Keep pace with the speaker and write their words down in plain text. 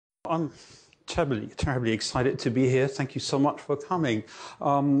I'm terribly excited to be here. Thank you so much for coming.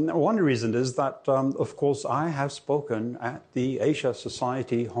 One reason is that, of course, I have spoken at the Asia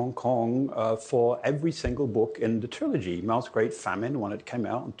Society Hong Kong for every single book in the trilogy, Mao's Great Famine, when it came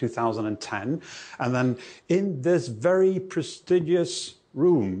out in 2010. And then in this very prestigious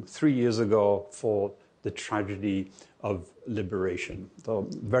room 3 years ago for the tragedy of liberation. So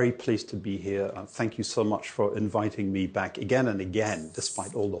I'm very pleased to be here. Thank you so much for inviting me back again and again,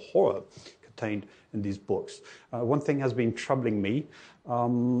 despite all the horror contained in these books. One thing has been troubling me.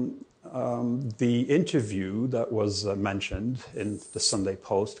 The interview that was mentioned in the Sunday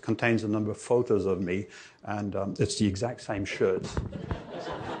Post contains a number of photos of me, and it's the exact same shirt.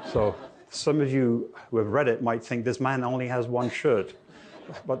 So some of you who have read it might think this man only has one shirt.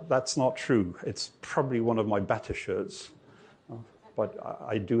 But that's not true. It's probably one of my better shirts. But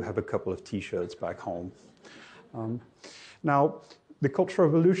I do have a couple of T-shirts back home. Now, the Cultural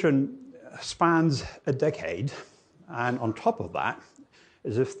Revolution spans a decade. And on top of that,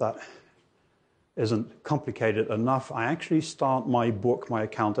 as if that isn't complicated enough, I actually start my book, my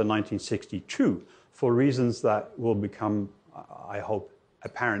account, in 1962 for reasons that will become, I hope,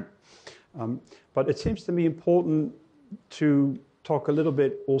 apparent. But it seems to me important to talk a little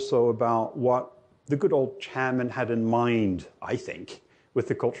bit also about what the good old chairman had in mind, I think, with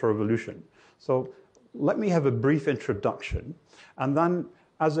the Cultural Revolution. So let me have a brief introduction. And then,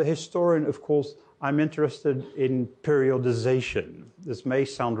 as a historian, of course, I'm interested in periodization. This may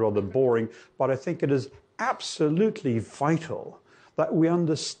sound rather boring, but I think it is absolutely vital that we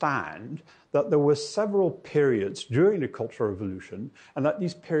understand that there were several periods during the Cultural Revolution, and that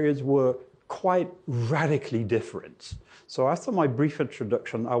these periods were quite radically different. So after my brief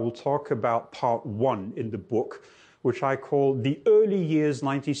introduction, I will talk about part one in the book, which I call the early years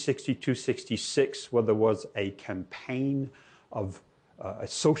 1962-66, where there was a campaign of a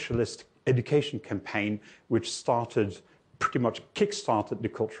socialist education campaign, which pretty much kick-started the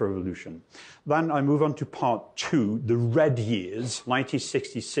Cultural Revolution. Then I move on to part two, the red years,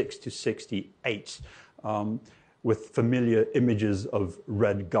 1966-68, with familiar images of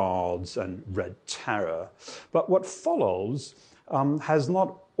red guards and red terror. But what follows has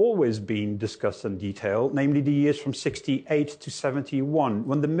not always been discussed in detail, namely the years from 68 to 71,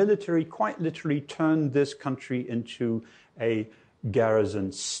 when the military quite literally turned this country into a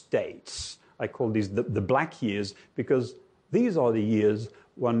garrison state. I call these the black years because these are the years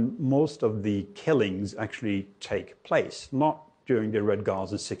when most of the killings actually take place, not during the Red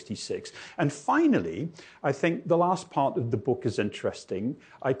Guards in 66. And finally, I think the last part of the book is interesting.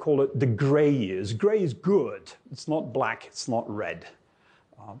 I call it the gray years. Gray is good. It's not black, it's not red.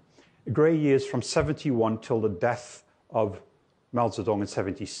 Gray years from 71 till the death of Mao Zedong in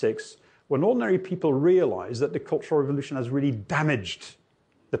 76, when ordinary people realize that the Cultural Revolution has really damaged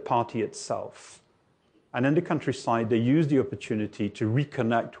the party itself. And in the countryside, they use the opportunity to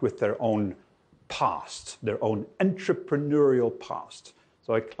reconnect with their own past, their own entrepreneurial past.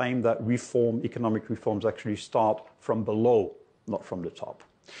 So I claim that economic reforms actually start from below, not from the top.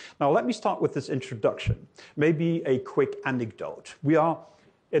 Now let me start with this introduction. Maybe a quick anecdote. We are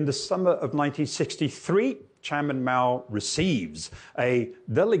in the summer of 1963. Chairman Mao receives a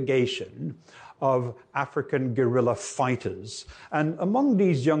delegation of African guerrilla fighters. And among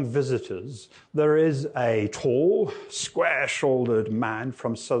these young visitors, there is a tall, square-shouldered man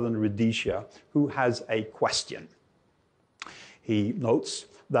from southern Rhodesia who has a question. He notes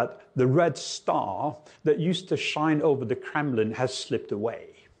that the red star that used to shine over the Kremlin has slipped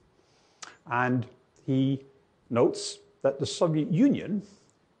away. And he notes that the Soviet Union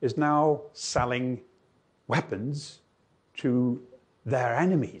is now selling weapons to their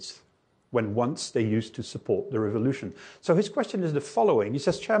enemies, when once they used to support the revolution. So his question is the following. He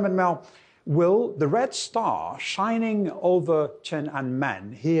says, Chairman Mao, will the red star shining over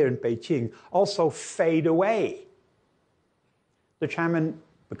Tiananmen here in Beijing also fade away? The chairman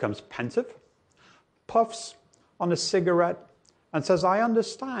becomes pensive, puffs on a cigarette, and says, I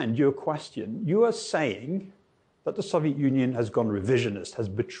understand your question. You are saying that the Soviet Union has gone revisionist, has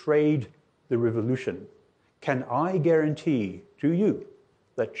betrayed the revolution. Can I guarantee to you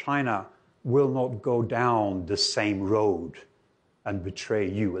that China will not go down the same road and betray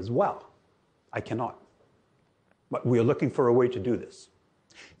you as well? I cannot. But we are looking for a way to do this.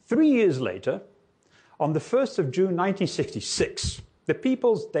 3 years later, on the 1st of June 1966, the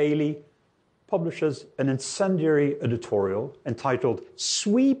People's Daily publishes an incendiary editorial entitled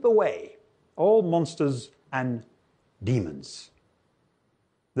Sweep Away All Monsters and Demons.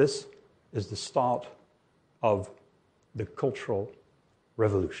 This is the start of the Cultural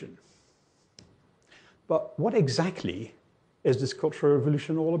Revolution. But what exactly is this Cultural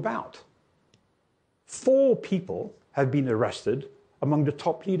Revolution all about? 4 people have been arrested among the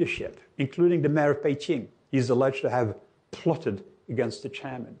top leadership, including the mayor of Beijing. He's alleged to have plotted against the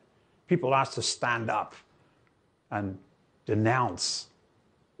chairman. People asked to stand up and denounce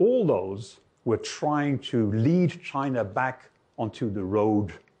all those who are trying to lead China back onto the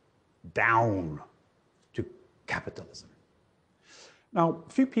road down to capitalism. Now,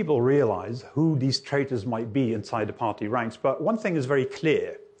 few people realize who these traitors might be inside the party ranks, but one thing is very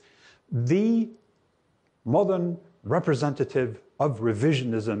clear. The modern representative of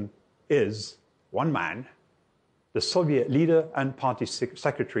revisionism is one man, the Soviet leader and party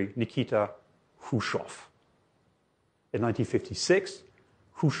secretary Nikita Khrushchev. In 1956,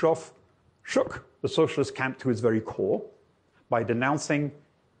 Khrushchev shook the socialist camp to its very core by denouncing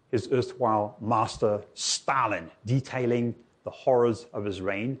his erstwhile master Stalin, detailing the horrors of his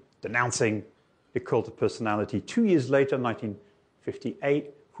reign, denouncing the cult of personality. 2 years later,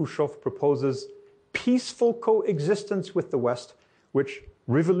 1958, Khrushchev proposes peaceful coexistence with the West, which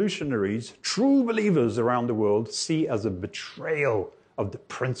revolutionaries, true believers around the world, see as a betrayal of the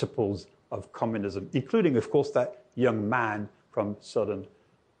principles of communism, including, of course, that young man from southern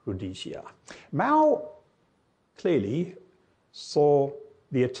Rhodesia. Mao clearly saw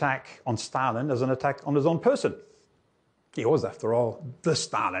the attack on Stalin as an attack on his own person. He was, after all, the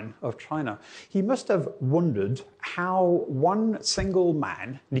Stalin of China. He must have wondered how one single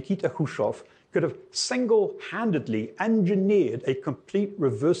man, Nikita Khrushchev, could have single-handedly engineered a complete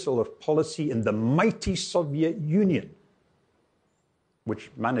reversal of policy in the mighty Soviet Union,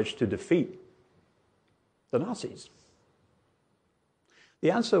 which managed to defeat the Nazis.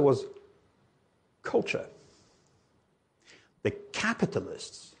 The answer was culture. The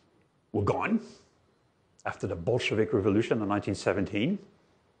capitalists were gone after the Bolshevik Revolution in 1917,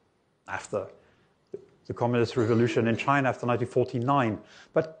 after the Communist Revolution in China after 1949.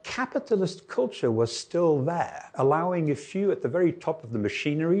 But capitalist culture was still there, allowing a few at the very top of the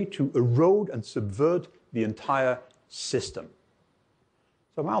machinery to erode and subvert the entire system.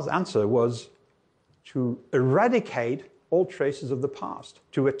 So Mao's answer was to eradicate all traces of the past,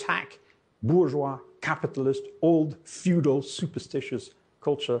 to attack bourgeois, capitalist, old, feudal, superstitious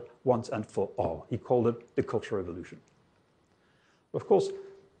culture once and for all. He called it the Cultural Revolution. Of course,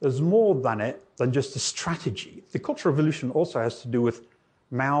 there's more than just a strategy. The Cultural Revolution also has to do with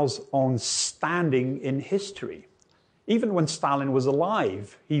Mao's own standing in history. Even when Stalin was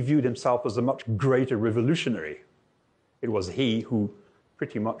alive, he viewed himself as a much greater revolutionary. It was he who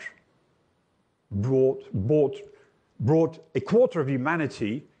pretty much brought a quarter of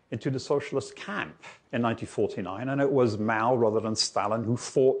humanity into the socialist camp in 1949, and it was Mao rather than Stalin who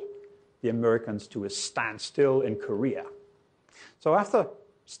fought the Americans to a standstill in Korea. So after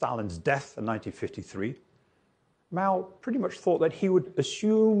Stalin's death in 1953, Mao pretty much thought that he would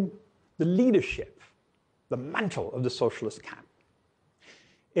assume the leadership, the mantle of the socialist camp.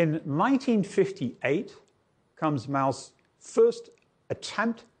 In 1958 comes Mao's first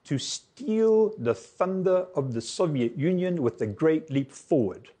attempt to steal the thunder of the Soviet Union with the Great Leap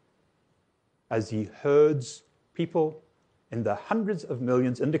Forward, as he herds people in the hundreds of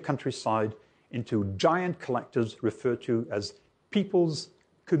millions in the countryside into giant collectives referred to as people's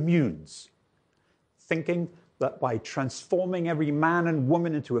communes, thinking that by transforming every man and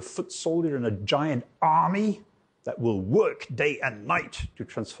woman into a foot soldier in a giant army that will work day and night to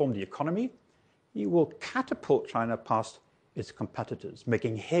transform the economy, he will catapult China past its competitors,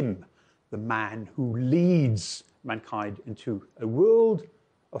 making him the man who leads mankind into a world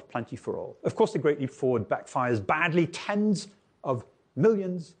of plenty for all. Of course, the Great Leap Forward backfires badly. Tens of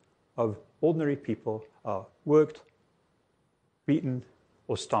millions of ordinary people are worked, beaten,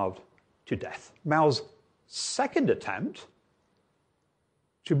 or starved to death. Mao's second attempt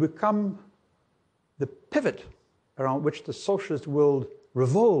to become the pivot around which the socialist world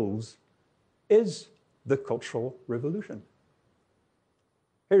revolves is the Cultural Revolution.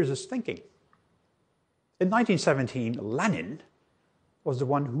 Here's his thinking. In 1917, Lenin was the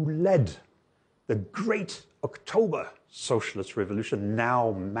one who led the Great October Socialist Revolution.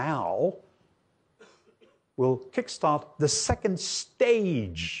 Now Mao will kickstart the second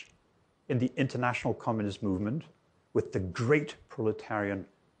stage in the international communist movement with the Great Proletarian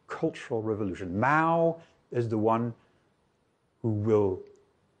Cultural Revolution. Mao is the one who will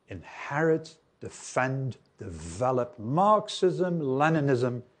inherit, defend, develop Marxism,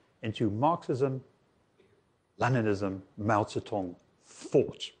 Leninism into Marxism, Leninism, Mao Zedong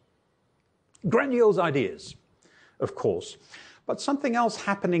thought. Grandiose ideas, of course, but something else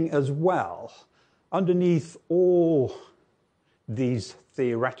happening as well. Underneath all these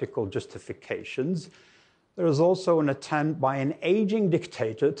theoretical justifications, there is also an attempt by an aging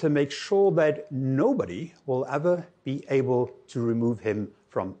dictator to make sure that nobody will ever be able to remove him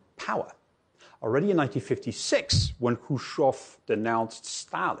from power. Already in 1956, when Khrushchev denounced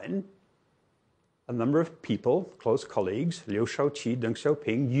Stalin, a number of people, close colleagues, Liu Shaoqi, Deng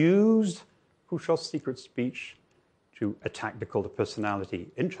Xiaoping, used Khrushchev's secret speech to attack the cult of personality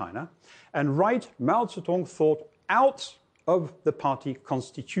in China and write Mao Zedong thought out of the party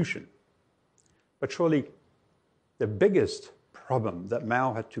constitution. But surely the biggest problem that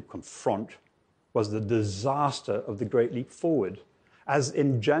Mao had to confront was the disaster of the Great Leap Forward, as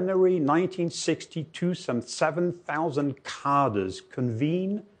in January 1962, some 7,000 cadres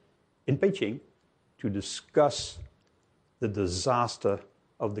convene in Beijing to discuss the disaster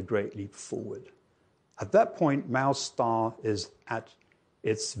of the Great Leap Forward. At that point, Mao's star is at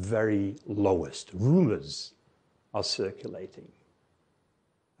its very lowest. Rumors are circulating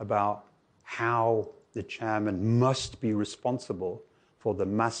about how the chairman must be responsible for the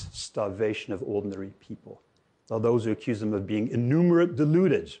mass starvation of ordinary people. There are those who accuse him of being innumerate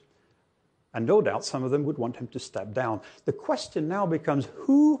deluded. And no doubt some of them would want him to step down. The question now becomes,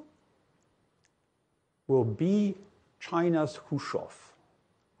 who will be China's Khrushchev?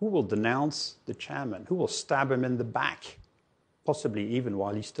 Who will denounce the chairman? Who will stab him in the back, possibly even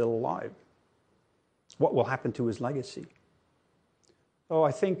while he's still alive? What will happen to his legacy? So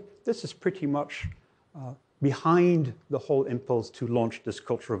I think this is pretty much behind the whole impulse to launch this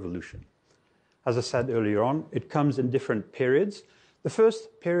Cultural Revolution. As I said earlier on, it comes in different periods. The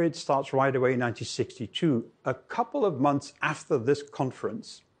first period starts right away in 1962, a couple of months after this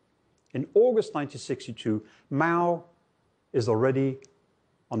conference. In August 1962, Mao is already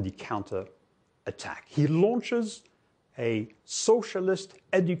on the counter-attack. He launches a socialist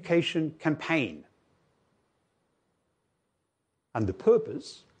education campaign. And the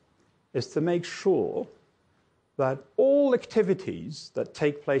purpose is to make sure that all activities that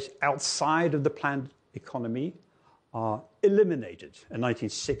take place outside of the planned economy are eliminated in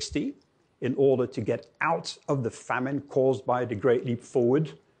 1960 in order to get out of the famine caused by the Great Leap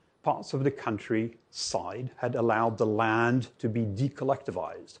Forward. Parts of the countryside had allowed the land to be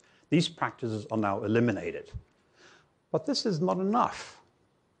decollectivized. These practices are now eliminated. But this is not enough.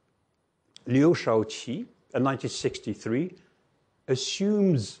 Liu Shaoqi, in 1963,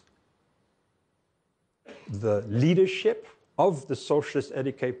 assumes the leadership of the socialist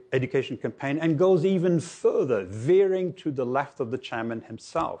education campaign and goes even further, veering to the left of the chairman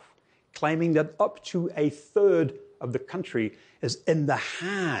himself, claiming that up to a third of the country is in the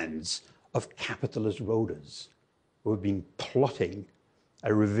hands of capitalist rulers who have been plotting a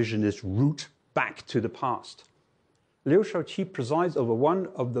revisionist route back to the past. Liu Shaoqi presides over one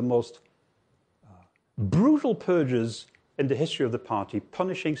of the most brutal purges in the history of the party,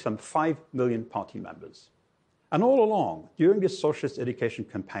 punishing some 5 million party members. And all along, during this socialist education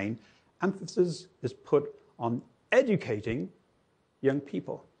campaign, emphasis is put on educating young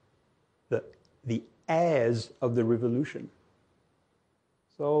people, the heirs of the revolution.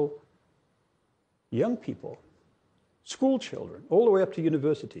 So young people, school children, all the way up to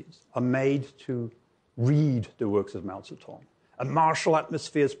universities, are made to read the works of Mao Zedong. A martial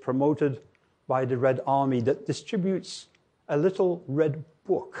atmosphere is promoted by the Red Army that distributes a little red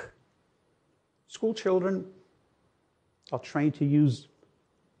book. School children are trained to use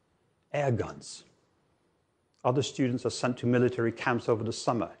air guns. Other students are sent to military camps over the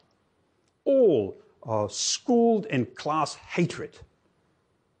summer. All are schooled in class hatred.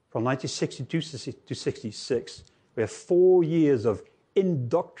 From 1962 to 66, we have 4 years of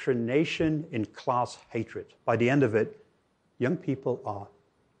indoctrination in class hatred. By the end of it, young people are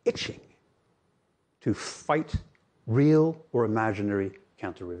itching to fight real or imaginary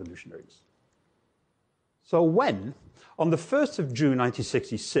counter-revolutionaries. So when, on the 1st of June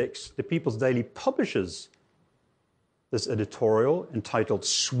 1966, the People's Daily publishes this editorial entitled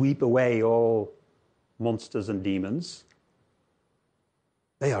 "Sweep Away All Monsters and Demons,"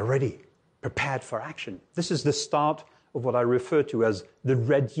 they are ready, prepared for action. This is the start of what I refer to as the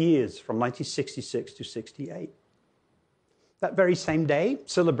Red Years from 1966 to 68. That very same day,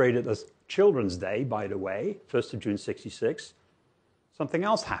 celebrated as Children's Day, by the way, 1st of June 66, something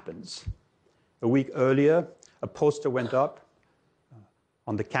else happens. A week earlier, a poster went up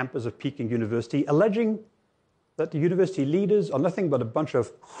on the campus of Peking University alleging that the university leaders are nothing but a bunch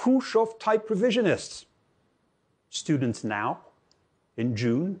of Khrushchev-type revisionists. Students now, in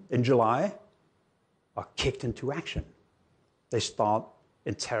July, are kicked into action. They start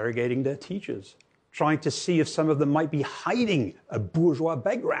interrogating their teachers, trying to see if some of them might be hiding a bourgeois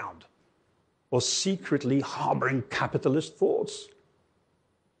background or secretly harboring capitalist thoughts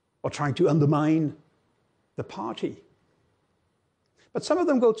or trying to undermine the party. But some of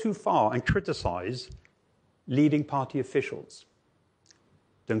them go too far and criticize leading party officials.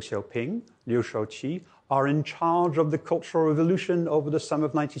 Deng Xiaoping, Liu Shaoqi are in charge of the Cultural Revolution over the summer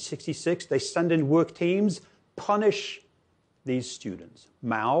of 1966. They send in work teams, punish these students.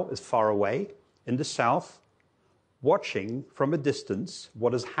 Mao is far away in the south, watching from a distance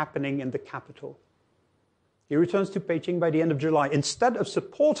what is happening in the capital. He returns to Beijing by the end of July. Instead of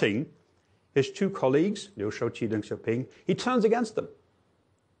supporting his two colleagues, Liu Shaoqi and Deng Xiaoping, he turns against them,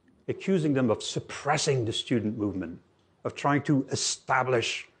 accusing them of suppressing the student movement, of trying to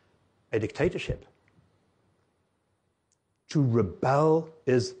establish a dictatorship. To rebel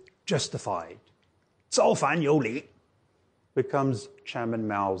is justified. 造反有理 becomes Chairman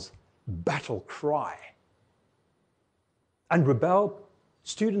Mao's battle cry. And rebel,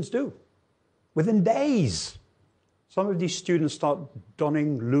 students do. Within days, some of these students start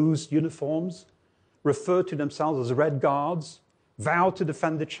donning loose uniforms, refer to themselves as Red Guards, vow to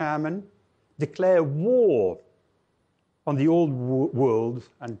defend the chairman, declare war on the old world,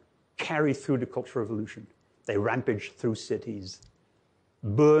 and carry through the Cultural Revolution. They rampage through cities,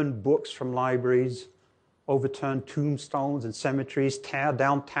 burn books from libraries, overturn tombstones and cemeteries, tear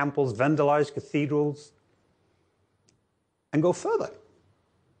down temples, vandalize cathedrals, and go further.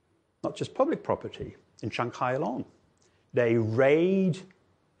 Not just public property. In Shanghai alone, they raid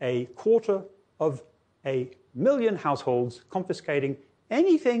 250,000 households, confiscating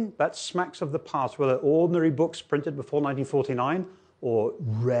anything that smacks of the past, whether ordinary books printed before 1949 or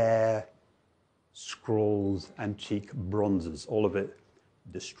rare scrolls, antique bronzes, all of it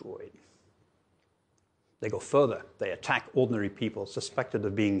destroyed. They go further. They attack ordinary people suspected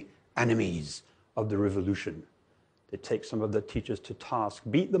of being enemies of the revolution. They take some of the teachers to task,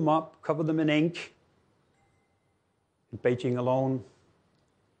 beat them up, cover them in ink. In Beijing alone,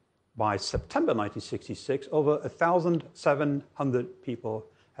 by September 1966, over 1,700 people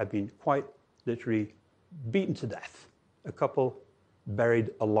have been quite literally beaten to death. A couple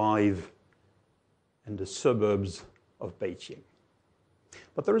buried alive in the suburbs of Beijing.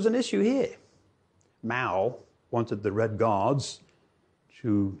 But there is an issue here. Mao wanted the Red Guards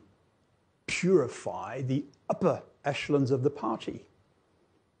to purify the upper echelons of the party.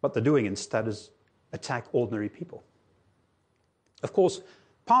 What they're doing instead is attack ordinary people. Of course,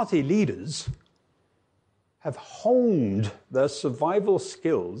 party leaders have honed their survival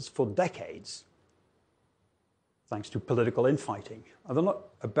skills for decades, thanks to political infighting. And they're not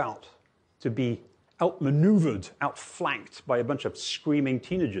about to be outmaneuvered, outflanked by a bunch of screaming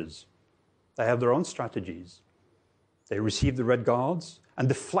teenagers. They have their own strategies. They receive the Red Guards and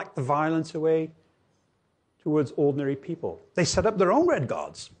deflect the violence away towards ordinary people. They set up their own Red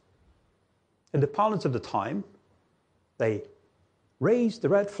Guards. In the parlance of the time, they raise the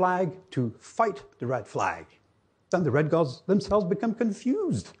red flag to fight the red flag. Then the Red Guards themselves become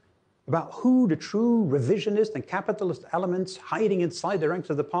confused about who the true revisionist and capitalist elements hiding inside the ranks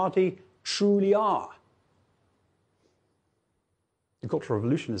of the party truly are. The Cultural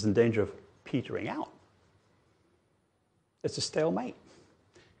Revolution is in danger of petering out. It's a stalemate.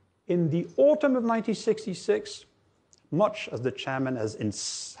 In the autumn of 1966, much as the chairman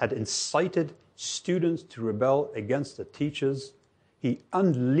had incited students to rebel against the teachers, he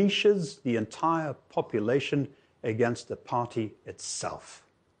unleashes the entire population against the party itself.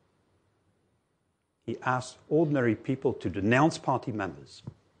 He asks ordinary people to denounce party members.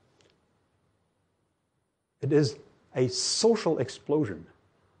 It is a social explosion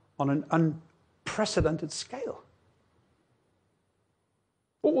on an unprecedented scale.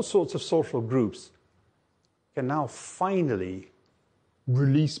 All sorts of social groups can now finally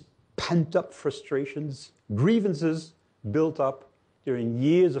release pent-up frustrations, grievances built up during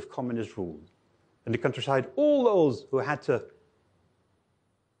years of communist rule. In the countryside, all those who had to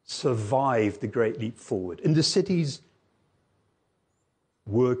survive the Great Leap Forward. In the cities,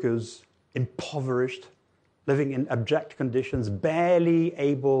 workers, impoverished, living in abject conditions, barely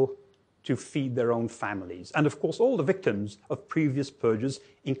able to feed their own families. And of course, all the victims of previous purges,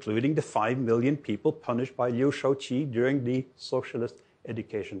 including the 5 million people punished by Liu Shaoqi during the socialist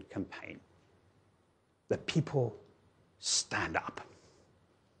education campaign. The people stand up.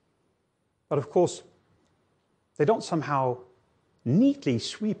 But of course, they don't somehow neatly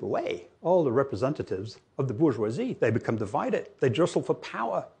sweep away all the representatives of the bourgeoisie. They become divided. They jostle for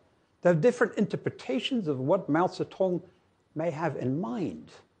power. They have different interpretations of what Mao Zedong may have in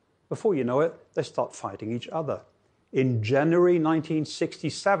mind. Before you know it, they start fighting each other. In January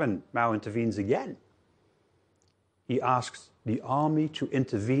 1967, Mao intervenes again. He asks the army to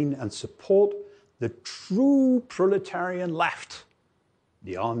intervene and support the true proletarian left.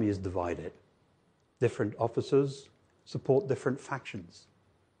 The army is divided. Different officers support different factions.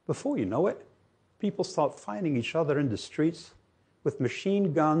 Before you know it, people start fighting each other in the streets with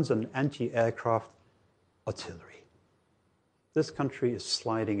machine guns and anti-aircraft artillery. This country is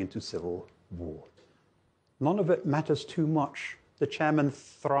sliding into civil war. None of it matters too much. The chairman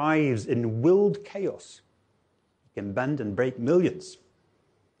thrives in willed chaos. He can bend and break millions.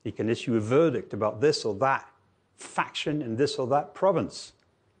 He can issue a verdict about this or that faction in this or that province,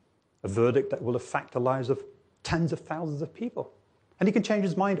 a verdict that will affect the lives of tens of thousands of people. And he can change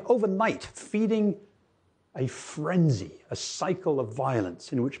his mind overnight, feeding a frenzy, a cycle of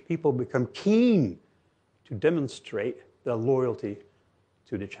violence in which people become keen to demonstrate their loyalty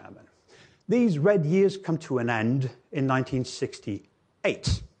to the chairman. These red years come to an end in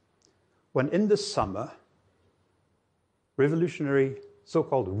 1968, when in the summer,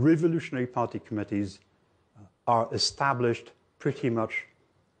 so-called Revolutionary Party committees are established pretty much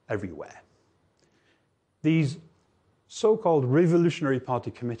everywhere. These so-called Revolutionary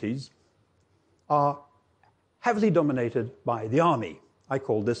Party committees are heavily dominated by the army. I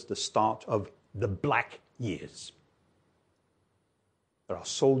call this the start of the Black Years. There are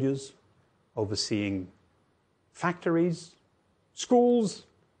soldiers overseeing factories, schools,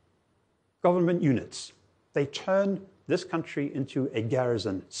 government units. They turn this country into a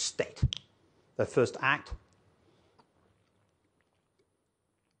garrison state. Their first act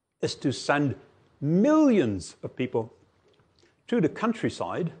is to send millions of people to the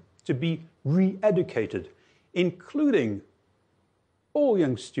countryside to be re-educated, including all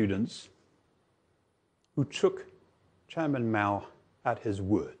young students who took Chairman Mao at his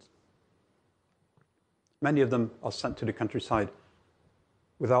word. Many of them are sent to the countryside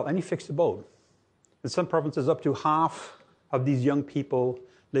without any fixed abode. In some provinces, up to half of these young people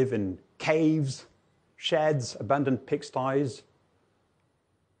live in caves, sheds, abandoned pigsties,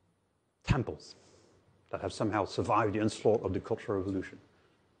 temples that have somehow survived the onslaught of the Cultural Revolution.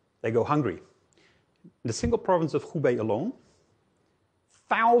 They go hungry. In the single province of Hubei alone,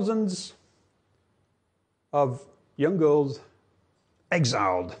 thousands of young girls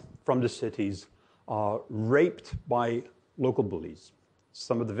exiled from the cities are raped by local bullies.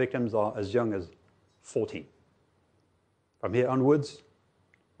 Some of the victims are as young as 14. From here onwards,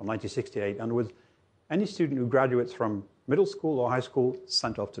 from 1968 onwards, any student who graduates from middle school or high school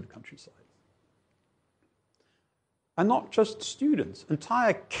sent off to the countryside. And not just students,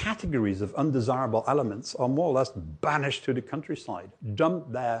 entire categories of undesirable elements are more or less banished to the countryside,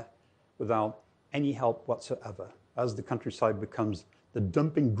 dumped there without any help whatsoever, as the countryside becomes the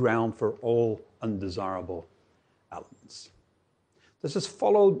dumping ground for all undesirable elements. This is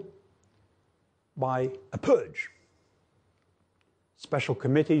followed by a purge. Special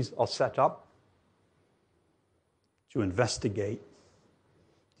committees are set up to investigate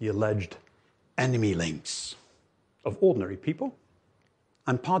the alleged enemy links of ordinary people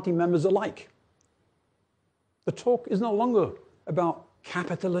and party members alike. The talk is no longer about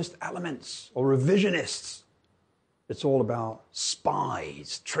capitalist elements or revisionists. It's all about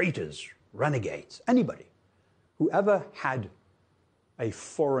spies, traitors, renegades, anybody. Whoever had a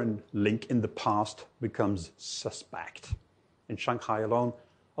foreign link in the past becomes suspect. In Shanghai alone,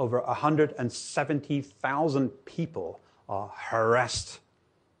 over 170,000 people are harassed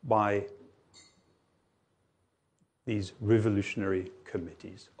by these revolutionary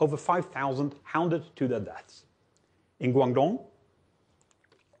committees. Over 5,000 hounded to their deaths. In Guangdong,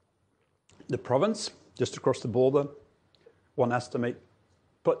 the province just across the border, one estimate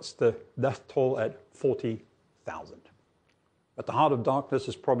puts the death toll at 40,000. At the heart of darkness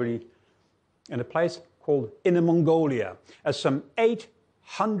is probably in a place called Inner Mongolia, as some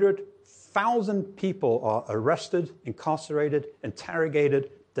 800,000 people are arrested, incarcerated,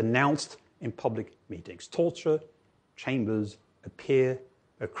 interrogated, denounced in public meetings. Torture chambers appear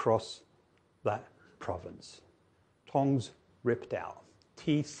across that province. Tongues ripped out,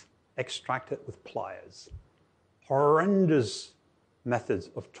 teeth extracted with pliers. Horrendous methods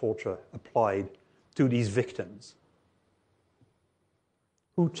of torture applied to these victims,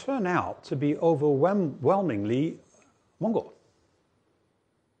 who turn out to be overwhelmingly Mongol.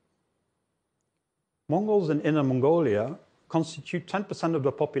 Mongols in Inner Mongolia constitute 10% of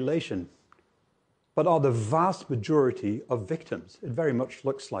the population, but are the vast majority of victims. It very much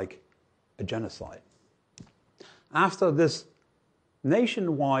looks like a genocide. After this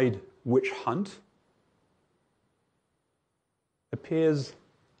nationwide witch hunt appears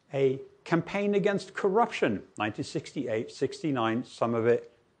a campaign against corruption, 1968, 69, some of it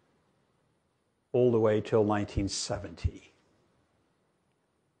all the way till 1970.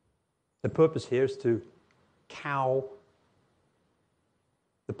 The purpose here is to cow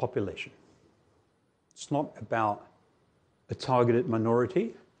the population. It's not about a targeted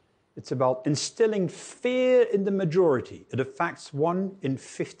minority. It's about instilling fear in the majority. It affects 1 in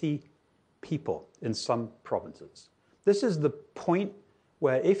 50 people in some provinces. This is the point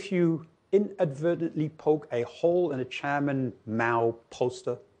where if you inadvertently poke a hole in a Chairman Mao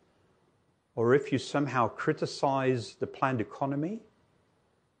poster, or if you somehow criticize the planned economy,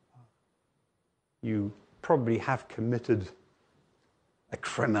 you probably have committed a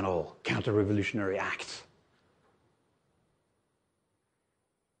criminal counter-revolutionary act.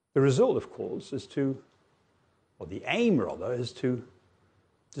 The result, of course, is to, or the aim rather, is to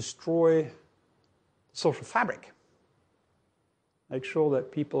destroy the social fabric. Make sure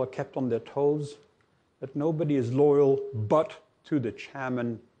that people are kept on their toes, that nobody is loyal but to the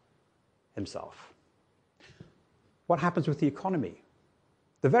chairman himself. What happens with the economy?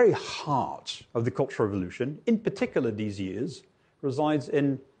 The very heart of the Cultural Revolution, in particular these years, resides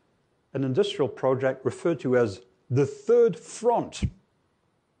in an industrial project referred to as the Third Front.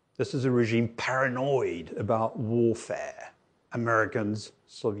 This is a regime paranoid about warfare, Americans,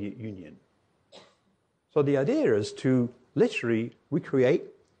 Soviet Union. So the idea is to literally recreate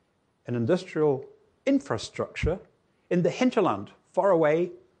an industrial infrastructure in the hinterland, far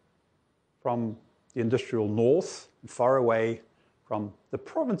away from the industrial north, far away from the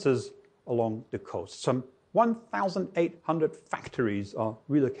provinces along the coast. Some 1,800 factories are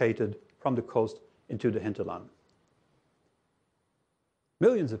relocated from the coast into the hinterland.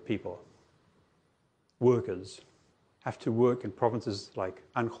 Millions of people, workers, have to work in provinces like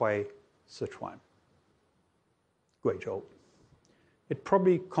Anhui, Sichuan, Guizhou. It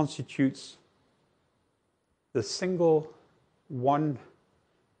probably constitutes the single one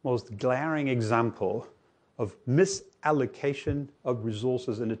most glaring example of misallocation of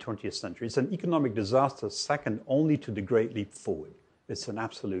resources in the 20th century. It's an economic disaster second only to the Great Leap Forward. It's an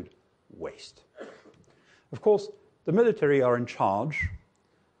absolute waste. Of course, the military are in charge,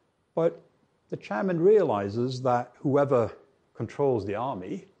 but the chairman realizes that whoever controls the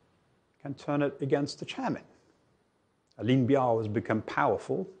army can turn it against the chairman. Lin Biao has become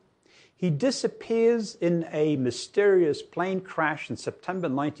powerful. He disappears in a mysterious plane crash in September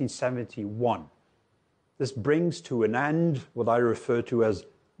 1971. This brings to an end what I refer to as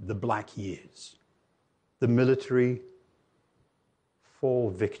the Black Years. The military fall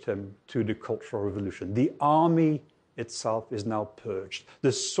victim to the Cultural Revolution. The army itself is now purged.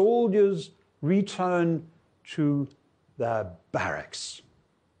 The soldiers return to their barracks.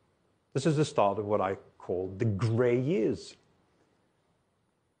 This is the start of what I call the grey years.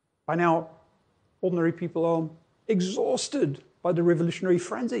 By now, ordinary people are exhausted by the revolutionary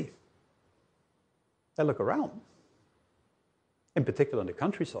frenzy. They look around, in particular in the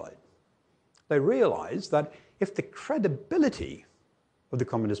countryside. They realize that if the credibility of the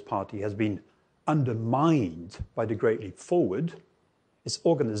Communist Party has been undermined by the Great Leap Forward, its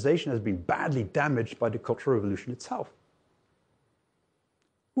organization has been badly damaged by the Cultural Revolution itself.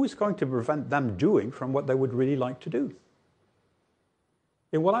 Who is going to prevent them doing from what they would really like to do?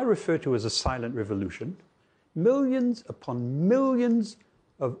 In what I refer to as a silent revolution, millions upon millions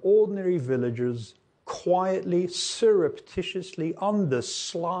of ordinary villagers quietly, surreptitiously, on the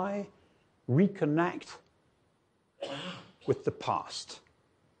sly, reconnect with the past.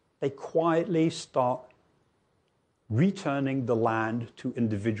 They quietly start returning the land to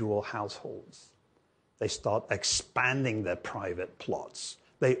individual households. They start expanding their private plots.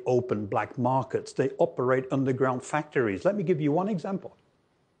 They open black markets. They operate underground factories. Let me give you one example.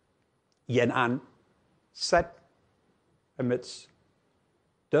 Yan'an, set amidst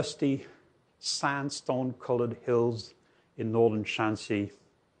dusty, sandstone-colored hills in northern Shanxi,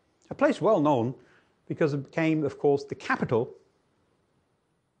 a place well known because it became, of course, the capital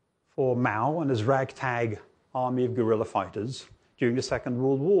for Mao and his ragtag army of guerrilla fighters during the Second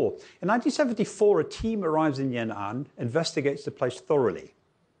World War. In 1974, a team arrives in Yan'an, investigates the place thoroughly.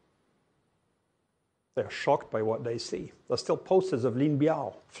 They are shocked by what they see. There are still posters of Lin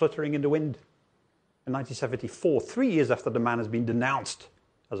Biao fluttering in the wind. In 1974, 3 years after the man has been denounced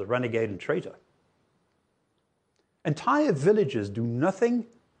as a renegade and traitor. Entire villages do nothing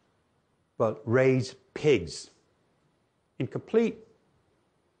but raise pigs in complete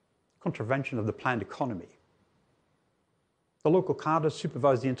contravention of the planned economy. The local cadres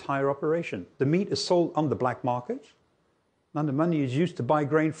supervise the entire operation. The meat is sold on the black market, and the money is used to buy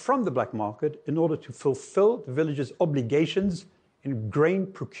grain from the black market in order to fulfill the village's obligations in grain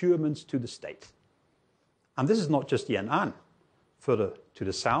procurements to the state. And this is not just Yan'an. Further to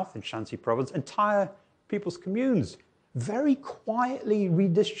the south, in Shanxi province, entire people's communes very quietly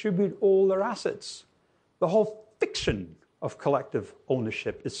redistribute all their assets. The whole fiction of collective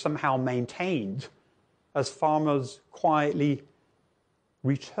ownership is somehow maintained as farmers quietly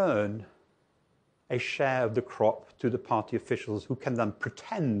return a share of the crop to the party officials who can then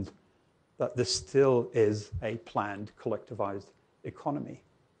pretend that this still is a planned collectivized economy.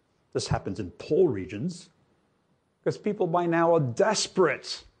 This happens in poor regions because people by now are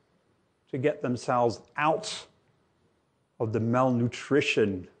desperate to get themselves out of the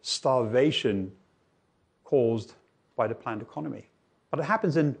malnutrition, starvation caused by the planned economy. But it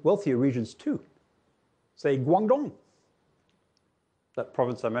happens in wealthier regions too. Say Guangdong, that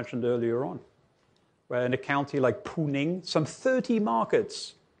province I mentioned earlier on, where in a county like Puning, some 30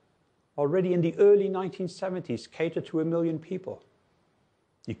 markets already in the early 1970s cater to 1 million people.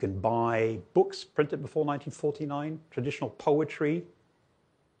 You can buy books printed before 1949, traditional poetry,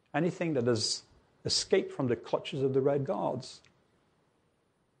 anything that has escaped from the clutches of the Red Guards.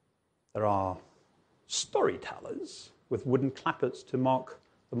 There are storytellers with wooden clappers to mark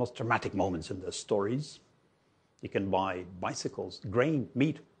the most dramatic moments in their stories. You can buy bicycles, grain,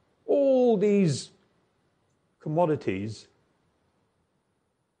 meat, all these commodities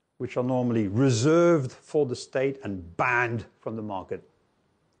which are normally reserved for the state and banned from the market.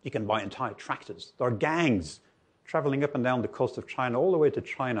 You can buy entire tractors. There are gangs traveling up and down the coast of China, all the way to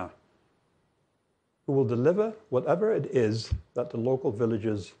China, who will deliver whatever it is that the local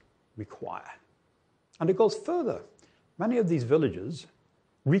villagers require. And it goes further. Many of these villages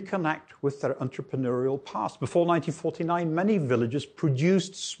reconnect with their entrepreneurial past. Before 1949, many villages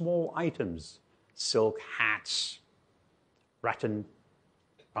produced small items, silk hats, rattan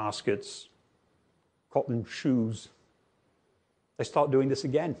baskets, cotton shoes. They start doing this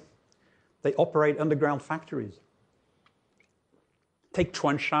again. They operate underground factories. Take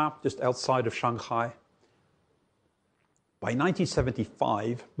Chuansha, just outside of Shanghai. By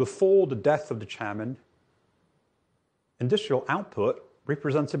 1975, before the death of the chairman, industrial output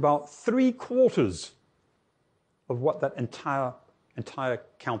represents about 3/4 of what that entire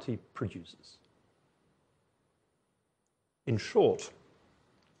county produces. In short,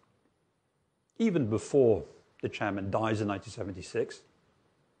 even before the chairman dies in 1976,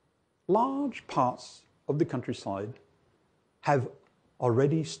 large parts of the countryside have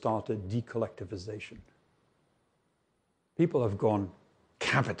already started decollectivization. People have gone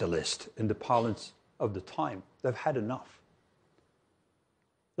capitalist in the parlance of the time. They've had enough.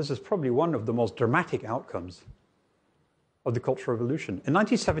 This is probably one of the most dramatic outcomes of the Cultural Revolution. In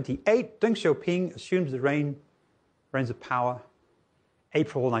 1978, Deng Xiaoping assumes the reins of power.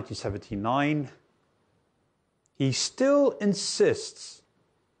 April 1979, he still insists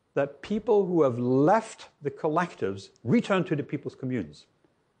that people who have left the collectives return to the people's communes.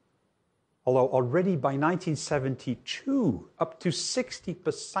 Although already by 1972, up to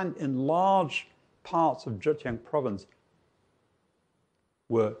 60% in large parts of Zhejiang province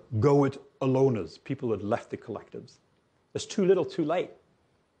were go-it-aloners, people who had left the collectives. There's too little, too late.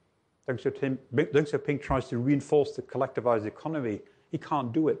 Deng Xiaoping tries to reinforce the collectivized economy. He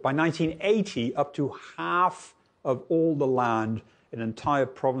can't do it. By 1980, up to half of all the land in entire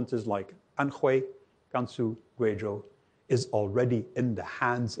provinces like Anhui, Gansu, Guizhou is already in the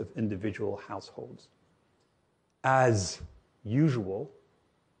hands of individual households. As usual,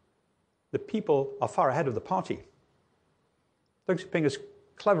 the people are far ahead of the party. Deng Xiaoping is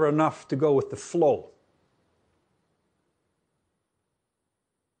clever enough to go with the flow.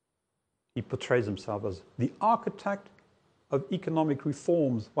 He portrays himself as the architect of economic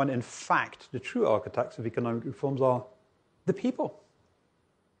reforms, when in fact the true architects of economic reforms are the people.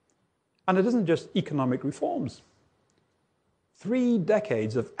 And it isn't just economic reforms. 3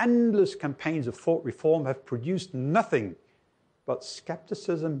 decades of endless campaigns of thought reform have produced nothing but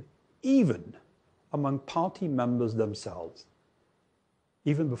skepticism, even among party members themselves.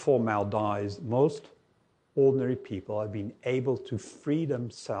 Even before Mao dies, most ordinary people have been able to free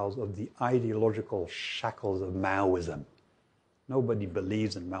themselves of the ideological shackles of Maoism. Nobody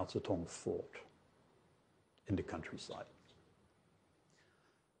believes in Mao Zedong thought in the countryside.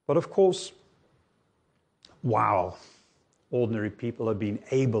 But of course, while ordinary people have been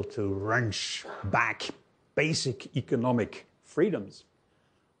able to wrench back basic economic freedoms,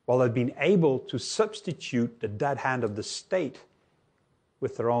 while they've been able to substitute the dead hand of the state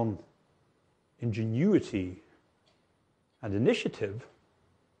with their own ingenuity and initiative,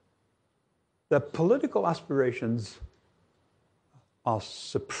 their political aspirations are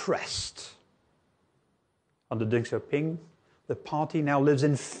suppressed. Under Deng Xiaoping, the party now lives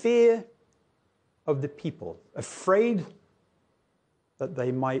in fear of the people, afraid that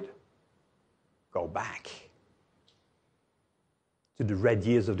they might go back to the red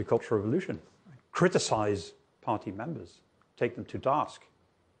years of the Cultural Revolution, criticize party members, take them to task,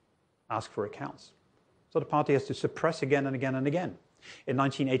 ask for accounts. So the party has to suppress again and again and again. In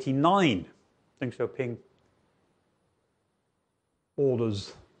 1989, Deng Xiaoping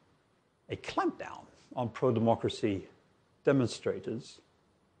orders a clampdown on pro-democracy demonstrators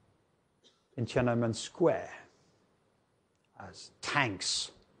in Tiananmen Square as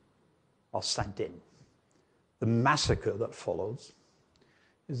tanks are sent in. The massacre that follows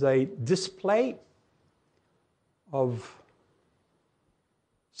is a display of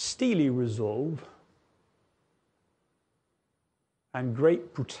steely resolve and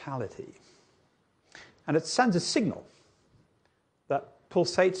great brutality. And it sends a signal that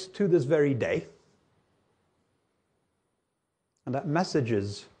pulsates to this very day. And that message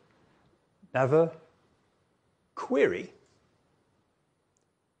is never query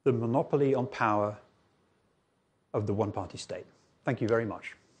the monopoly on power of the one-party state. Thank you very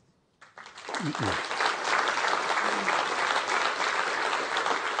much.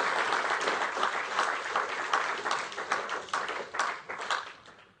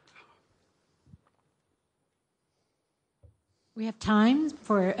 We have time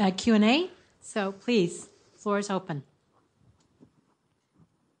for Q&A, so please, floor is open.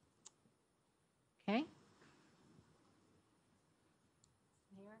 Okay.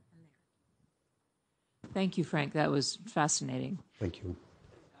 Thank you, Frank. That was fascinating. Thank you.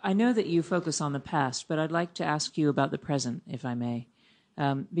 I know that you focus on the past, but I'd like to ask you about the present, if I may,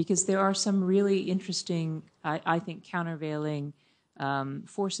 because there are some really interesting, I think, countervailing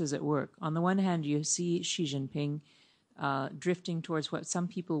forces at work. On the one hand, you see Xi Jinping drifting towards what some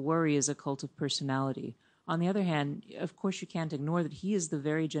people worry is a cult of personality. On the other hand, of course, you can't ignore that he is the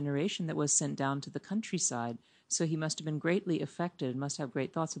very generation that was sent down to the countryside, so he must have been greatly affected, must have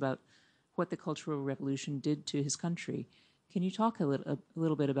great thoughts about what the Cultural Revolution did to his country. Can you talk a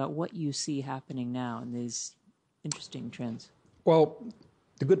little bit about what you see happening now in these interesting trends? Well,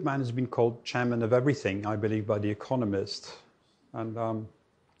 the good man has been called chairman of everything, I believe, by The Economist. And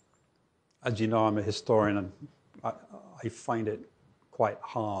as you know, I'm a historian, and I find it quite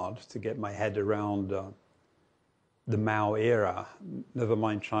hard to get my head around the Mao era, never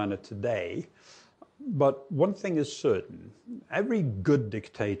mind China today. But one thing is certain, every good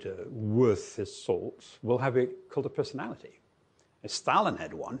dictator worth his salt will have a cult of personality. Stalin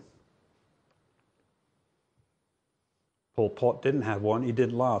had one. Pol Pot didn't have one, he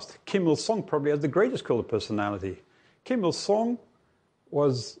did last. Kim Il-sung probably has the greatest cult of personality. Kim Il-sung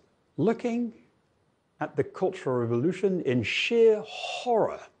was looking at the Cultural Revolution in sheer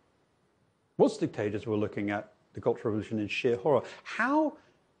horror. Most dictators were looking at the Cultural Revolution in sheer horror. How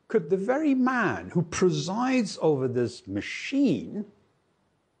could the very man who presides over this machine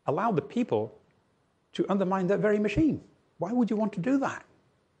allow the people to undermine that very machine? Why would you want to do that?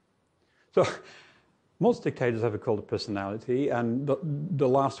 So most dictators have a cult of personality, and the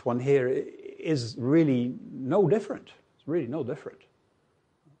last one here is really no different. It's really no different.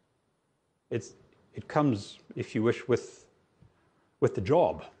 It comes, if you wish, with the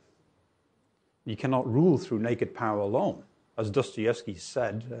job. You cannot rule through naked power alone. As Dostoevsky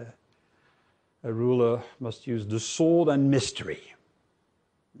said, a ruler must use the sword and mystery.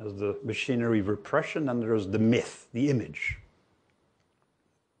 There's the machinery of repression, and there's the myth, the image.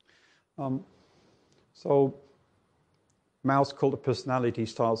 So Mao's cult of personality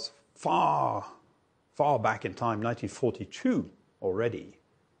starts far, far back in time, 1942 already,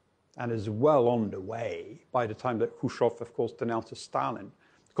 and is well on the way by the time that Khrushchev, of course, denounces Stalin.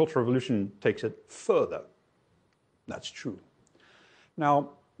 The Cultural Revolution takes it further. That's true. Now,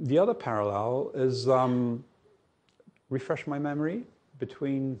 the other parallel is, refresh my memory,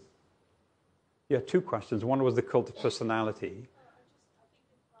 between, two questions. One was the cult of personality.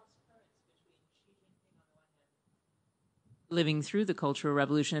 Living through the Cultural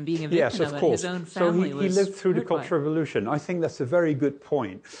Revolution and being a victim of it. Course. His own family he lived through the Cultural Revolution. I think that's a very good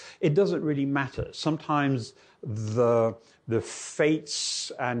point. It doesn't really matter. Sometimes the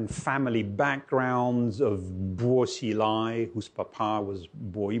fates and family backgrounds of Bo Xilai, whose papa was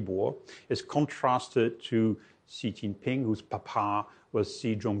Bo Yibo, is contrasted to Xi Jinping, whose papa was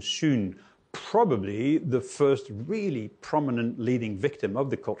Xi Zhongxun, probably the first really prominent leading victim of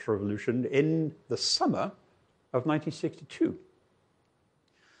the Cultural Revolution in the summer of 1962.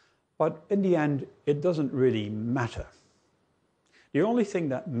 But in the end, it doesn't really matter. The only thing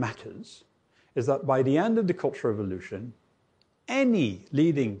that matters is that by the end of the Cultural Revolution, any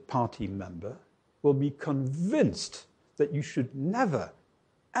leading party member will be convinced that you should never,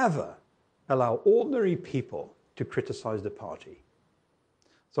 ever allow ordinary people to criticize the party.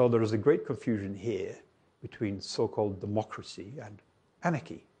 So there is a great confusion here between so-called democracy and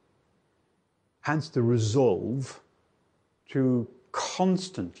anarchy. Hence the resolve to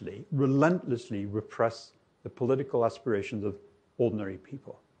constantly, relentlessly repress the political aspirations of ordinary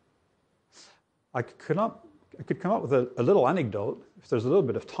people. I could come up with a little anecdote, if there's a little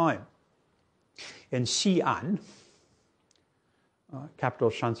bit of time. In Xi'an, capital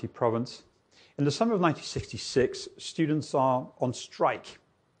of Shanxi province, in the summer of 1966, students are on strike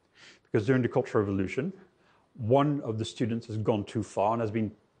because during the Cultural Revolution, one of the students has gone too far and has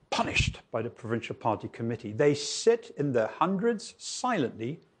been punished by the provincial party committee. They sit in their hundreds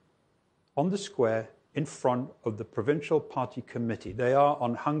silently on the square in front of the provincial party committee. They are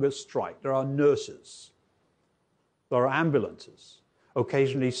on hunger strike. There are nurses. There are ambulances.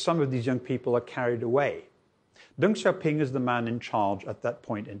 Occasionally, some of these young people are carried away. Deng Xiaoping is the man in charge at that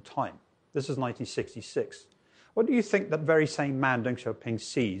point in time. This is 1966. What do you think that very same man, Deng Xiaoping,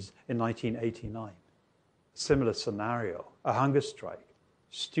 sees in 1989? Similar scenario, a hunger strike,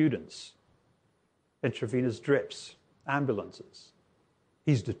 students, intravenous drips, ambulances.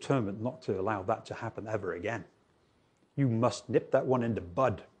 He's determined not to allow that to happen ever again. You must nip that one in the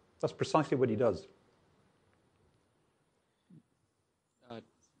bud. That's precisely what he does.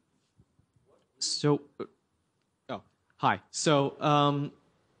 Hi. So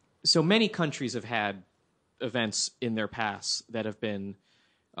many countries have had events in their past that have been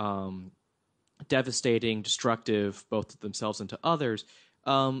devastating, destructive, both to themselves and to others.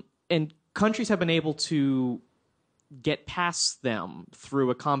 And countries have been able to get past them through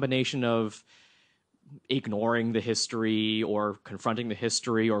a combination of ignoring the history or confronting the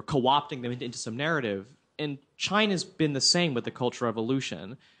history or co-opting them into some narrative. And China's been the same with the Cultural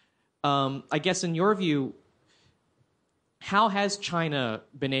Revolution. I guess in your view, how has China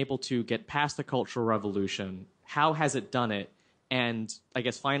been able to get past the Cultural Revolution? How has it done it? And I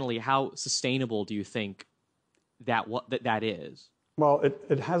guess finally, how sustainable do you think that is? Well,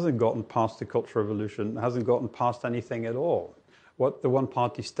 it hasn't gotten past the Cultural Revolution. It hasn't gotten past anything at all. What the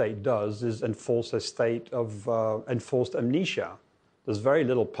one-party state does is enforce a state of enforced amnesia. There's very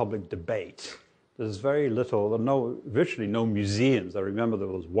little public debate. There's very little, virtually no museums. I remember there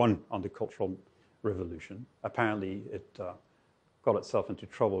was one on the Cultural Revolution. Apparently, it got itself into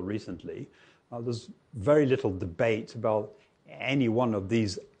trouble recently. There's very little debate about any one of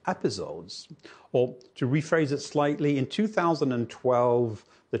these episodes. Or to rephrase it slightly, in 2012,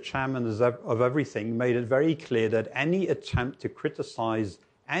 the chairman of Everything made it very clear that any attempt to criticize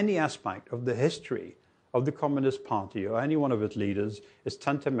any aspect of the history of the Communist Party or any one of its leaders is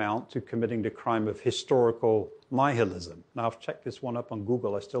tantamount to committing the crime of historical nihilism. Now, I've checked this one up on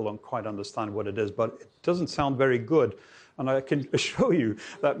Google. I still don't quite understand what it is, but it doesn't sound very good. And I can assure you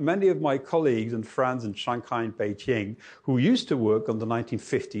that many of my colleagues and friends in Shanghai and Beijing who used to work on the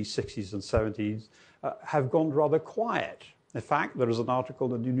 1950s, 60s, and 70s have gone rather quiet. In fact, there is an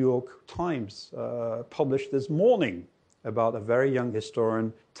article in the New York Times published this morning about a very young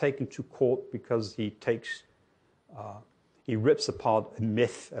historian taken to court because he rips apart a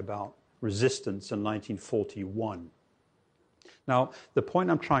myth about resistance in 1941. Now, the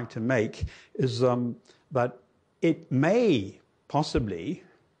point I'm trying to make is that it may possibly,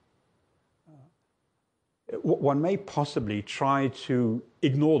 one may possibly try to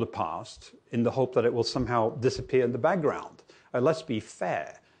ignore the past in the hope that it will somehow disappear in the background. Let's be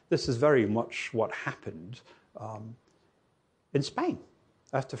fair. This is very much what happened in Spain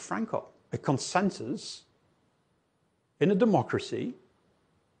after Franco. A consensus in a democracy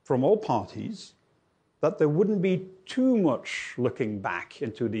from all parties that there wouldn't be too much looking back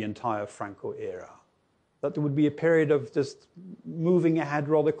into the entire Franco era, that there would be a period of just moving ahead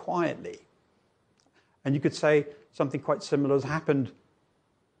rather quietly. And you could say something quite similar has happened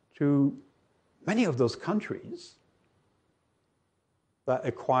to many of those countries that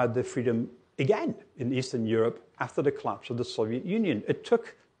acquired their freedom again in Eastern Europe after the collapse of the Soviet Union. It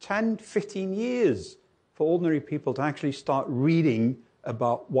took 10, 15 years for ordinary people to actually start reading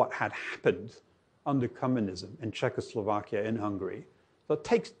about what had happened under communism in Czechoslovakia, in Hungary. So it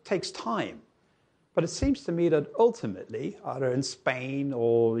takes time. But it seems to me that ultimately, either in Spain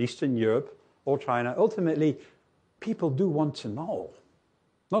or Eastern Europe or China, ultimately, people do want to know.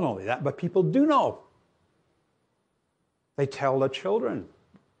 Not only that, but people do know. They tell their children.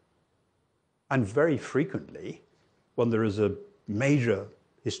 And very frequently, when there is a major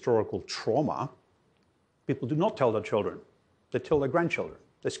historical trauma, people do not tell their children. They tell their grandchildren.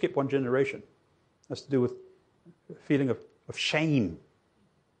 They skip one generation. It has to do with a feeling of shame,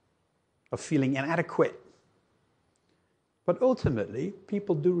 of feeling inadequate. But ultimately,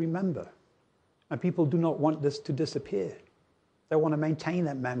 people do remember. And people do not want this to disappear. They want to maintain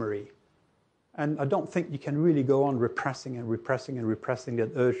that memory. And I don't think you can really go on repressing and repressing and repressing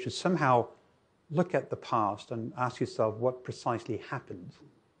that urge to somehow look at the past and ask yourself what precisely happened.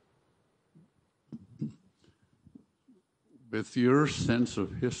 With your sense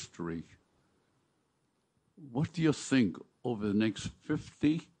of history, what do you think over the next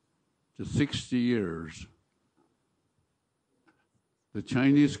 50 to 60 years, the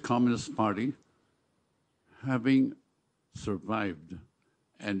Chinese Communist Party, having survived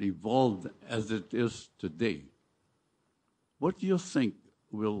and evolved as it is today, what do you think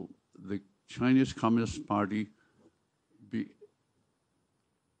will the Chinese Communist Party be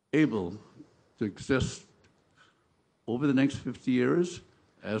able to exist over the next 50 years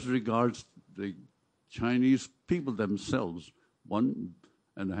as regards the Chinese people themselves,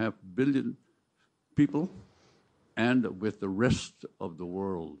 1.5 billion people, and with the rest of the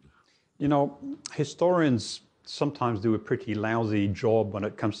world? You know, historians sometimes do a pretty lousy job when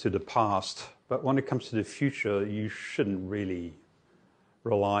it comes to the past, but when it comes to the future, you shouldn't really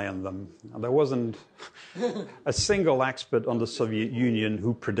rely on them. And there wasn't a single expert on the Soviet Union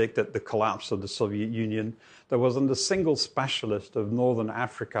who predicted the collapse of the Soviet Union. There wasn't a single specialist of Northern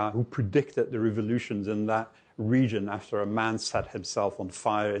Africa who predicted the revolutions in that region after a man set himself on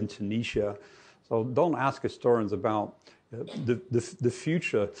fire in Tunisia. So don't ask historians about the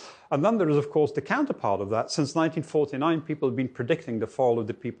future. And then there is, of course, the counterpart of that. Since 1949, people have been predicting the fall of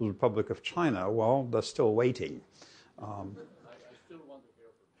the People's Republic of China. Well, they're still waiting.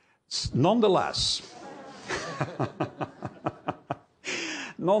 Nonetheless,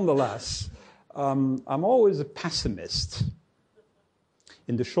 I'm always a pessimist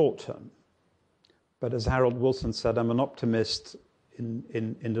in the short term. But as Harold Wilson said, I'm an optimist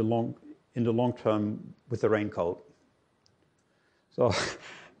in the long term with the raincoat. So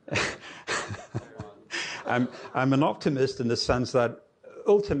I'm an optimist in the sense that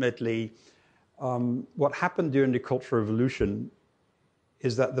ultimately what happened during the Cultural Revolution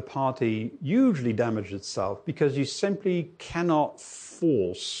is that the party hugely damaged itself because you simply cannot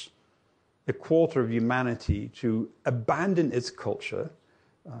force a quarter of humanity to abandon its culture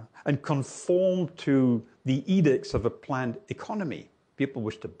and conform to the edicts of a planned economy. People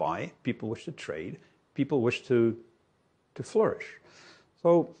wish to buy, people wish to trade, people wish to flourish.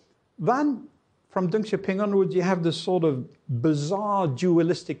 So then, from Deng Xiaoping onwards, you have this sort of bizarre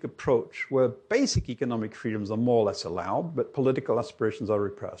dualistic approach where basic economic freedoms are more or less allowed, but political aspirations are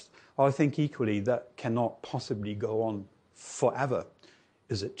repressed. Well, I think equally that cannot possibly go on forever.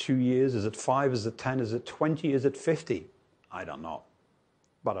 Is it 2 years? Is it 5? Is it 10? Is it 20? Is it 50? I don't know.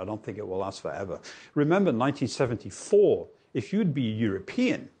 But I don't think it will last forever. Remember 1974, if you'd be a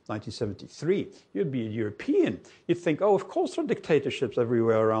European, 1973, you'd be a European. You'd think, oh, of course there are dictatorships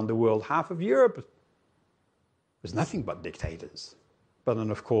everywhere around the world. Half of Europe is nothing but dictators. But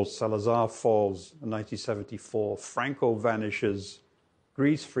then, of course, Salazar falls in 1974. Franco vanishes.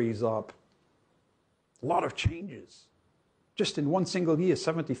 Greece frees up. A lot of changes. Just in one single year,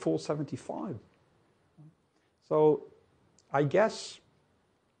 74, 75. So I guess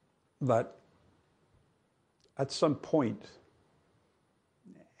that at some point,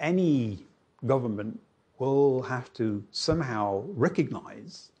 any government will have to somehow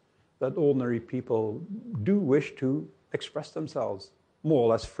recognize that ordinary people do wish to express themselves more or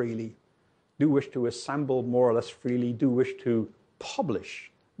less freely, do wish to assemble more or less freely, do wish to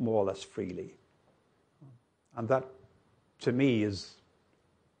publish more or less freely. And that, to me, is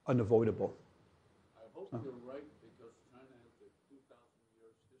unavoidable. I hope you're right, because China has a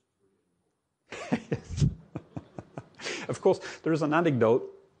 2,000 years history. Of course, there is an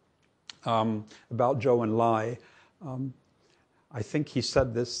anecdote about Zhou Enlai. I think he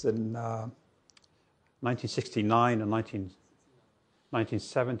said this in 1969 and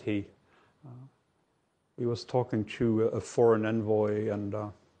 1970. He was talking to a foreign envoy and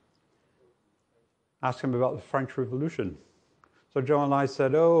asked him about the French Revolution. So Zhou Enlai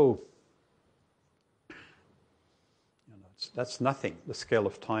said, "Oh, that's nothing. The scale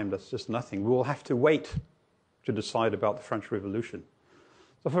of time, that's just nothing. We will have to wait to decide about the French Revolution."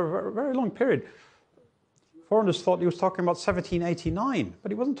 So for a very long period, foreigners thought he was talking about 1789,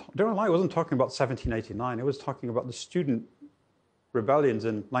 but he wasn't. Zhou Enlai wasn't talking about 1789. He was talking about the student rebellions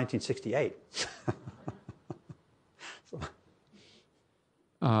in 1968.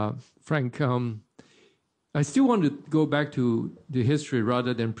 Frank, I still want to go back to the history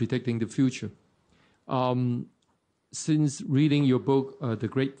rather than predicting the future. Since reading your book, The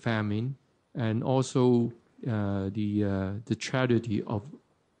Great Famine, and also the tragedy of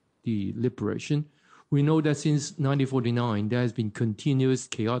the liberation, we know that since 1949, there has been continuous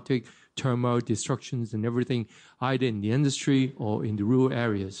chaotic turmoil, destructions, and everything, either in the industry or in the rural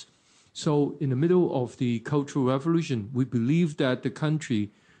areas. So in the middle of the Cultural Revolution, we believe that the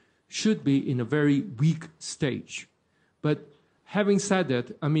country should be in a very weak stage. But having said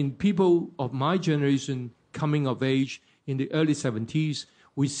that, I mean, people of my generation coming of age in the early 70s,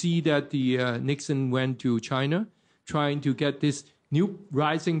 we see that the Nixon went to China, trying to get this new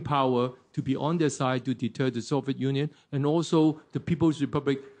rising power to be on their side to deter the Soviet Union, and also the People's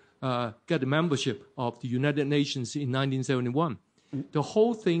Republic get the membership of the United Nations in 1971. The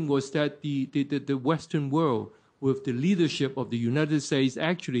whole thing was that the Western world, with the leadership of the United States,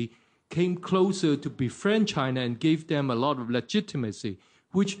 actually came closer to befriend China and gave them a lot of legitimacy,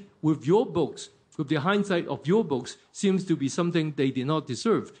 which with your books, with the hindsight of your books, seems to be something they did not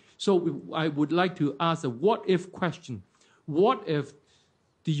deserve. So I would like to ask a what-if question. What if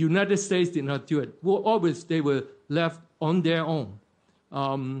the United States did not do it? Or if they were left on their own?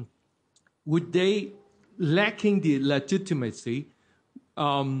 Would they, lacking the legitimacy,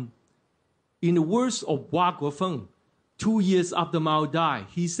 in the words of Hua Guofeng, 2 years after Mao died,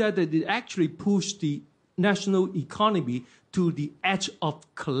 he said that it actually pushed the national economy to the edge of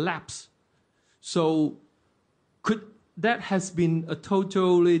collapse. So could that has been a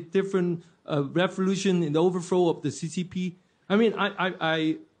totally different revolution in the overthrow of the CCP? I mean,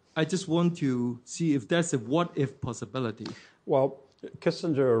 I just want to see if that's a what-if possibility. Well,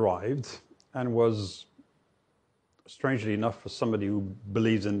 Kissinger arrived and was, strangely enough, for somebody who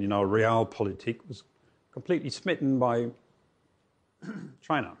believes in, realpolitik, was completely smitten by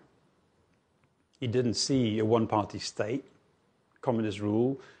China. He didn't see a one-party state, communist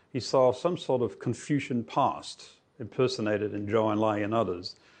rule. He saw some sort of Confucian past impersonated in Zhou Enlai and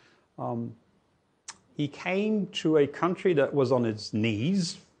others. He came to a country that was on its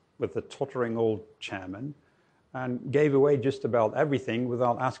knees with a tottering old chairman and gave away just about everything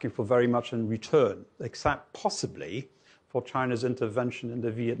without asking for very much in return, except possibly for China's intervention in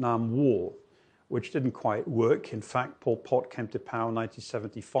the Vietnam War, which didn't quite work. In fact, Pol Pot came to power in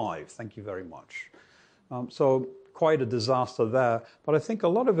 1975. Thank you very much. So quite a disaster there. But I think a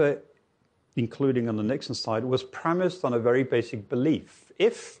lot of it, including on the Nixon side, was premised on a very basic belief.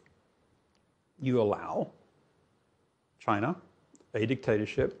 If you allow China, a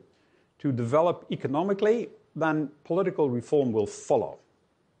dictatorship, to develop economically, then political reform will follow.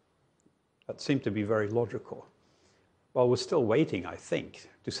 That seemed to be very logical. Well, we're still waiting, I think,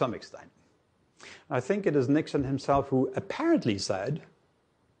 to some extent. I think it is Nixon himself who apparently said,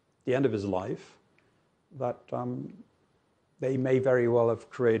 at the end of his life, that they may very well have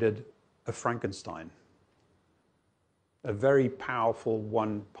created a Frankenstein, a very powerful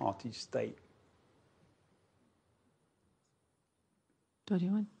one-party state. Do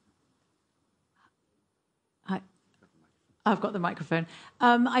you want? Hi. I've got the microphone.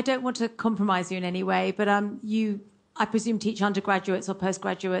 I don't want to compromise you in any way, but you, I presume, teach undergraduates or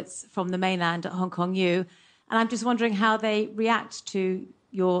postgraduates from the mainland at Hong Kong U, and I'm just wondering how they react to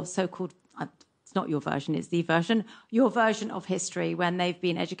your so-called, it's not your version, it's the version, your version of history when they've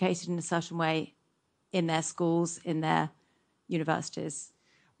been educated in a certain way in their schools, in their universities.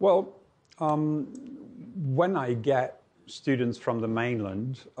 Well, when I get students from the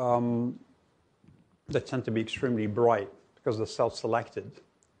mainland, they tend to be extremely bright because they're self-selected.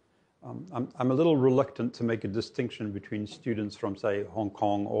 I'm a little reluctant to make a distinction between students from, say, Hong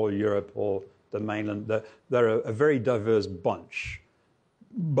Kong or Europe or the mainland. They're a very diverse bunch.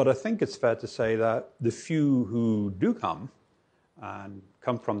 But I think it's fair to say that the few who do come and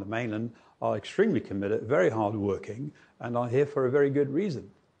come from the mainland are extremely committed, very hardworking, and are here for a very good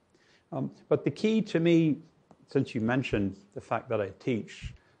reason. But the key to me, since you mentioned the fact that I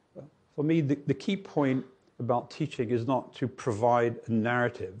teach, for me, the key point about teaching is not to provide a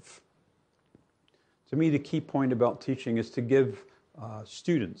narrative. To me, the key point about teaching is to give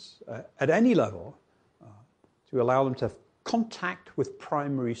students at any level, to allow them to have contact with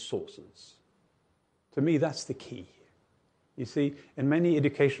primary sources. To me, that's the key. You see, in many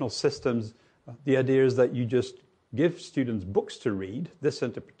educational systems, the idea is that you just give students books to read, this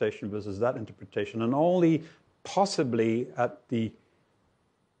interpretation versus that interpretation, and only possibly at the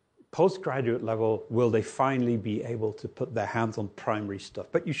postgraduate level will they finally be able to put their hands on primary stuff.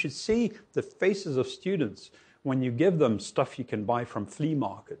 But you should see the faces of students when you give them stuff you can buy from flea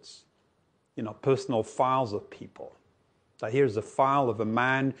markets, personal files of people. So here's a file of a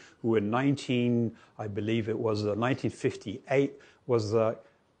man who in 1958, was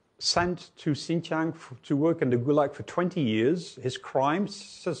sent to Xinjiang to work in the Gulag for 20 years. His crimes,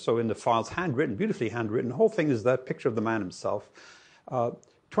 says so in the files, handwritten, beautifully handwritten. The whole thing is that picture of the man himself.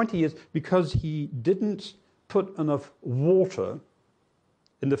 20 years because he didn't put enough water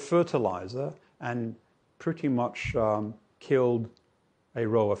in the fertilizer and pretty much killed a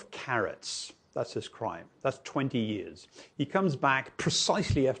row of carrots. That's his crime. That's 20 years. He comes back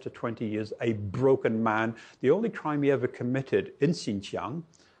precisely after 20 years, a broken man. The only crime he ever committed in Xinjiang,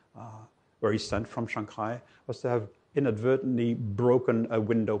 where he's sent from Shanghai, was to have inadvertently broken a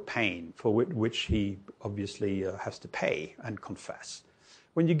window pane, for which he obviously has to pay and confess.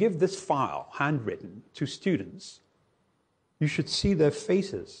 When you give this file, handwritten, to students, you should see their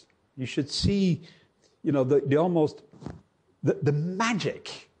faces. You should see, the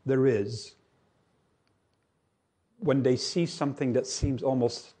magic there is when they see something that seems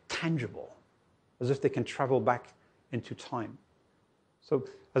almost tangible, as if they can travel back into time. So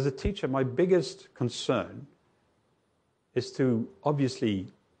as a teacher, my biggest concern is to obviously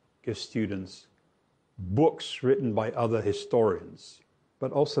give students books written by other historians,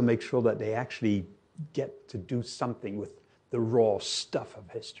 but also make sure that they actually get to do something with the raw stuff of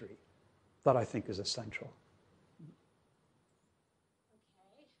history. That I think is essential.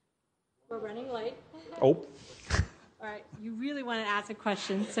 Okay. We're running late. Oh. All right, you really want to ask a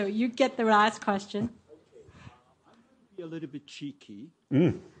question, so you get the last question. Okay. I'm going to be a little bit cheeky.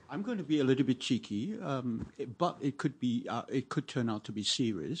 I'm going to be a little bit cheeky, but it could turn out to be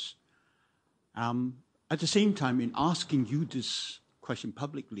serious. At the same time, in asking you this question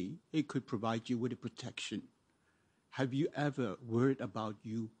publicly, it could provide you with a protection. Have you ever worried about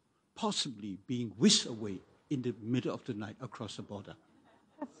you possibly being whisked away in the middle of the night across the border?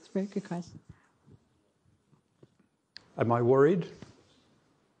 That's a very good question. Am I worried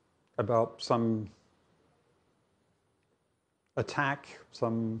about some attack?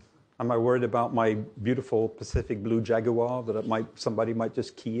 Am I worried about my beautiful Pacific Blue Jaguar that somebody might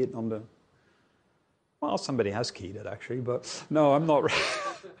just key it on the? Well, somebody has keyed it actually, but no, I'm not.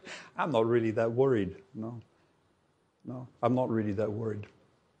 I'm not really that worried. No, I'm not really that worried.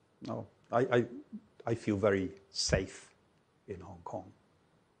 No, I feel very safe in Hong Kong.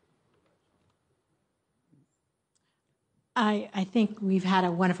 I think we've had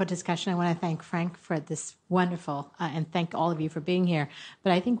a wonderful discussion. I want to thank Frank for this wonderful, and thank all of you for being here.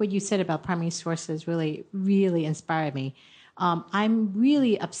 But I think what you said about primary sources really, really inspired me. I'm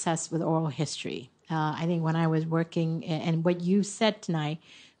really obsessed with oral history. I think when I was working, and what you said tonight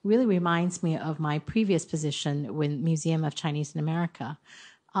really reminds me of my previous position with Museum of Chinese in America,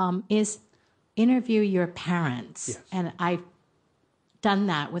 is interview your parents. Yes. And I've done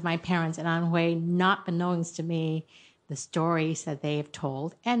that with my parents, and on way not beknownst to me, the stories that they have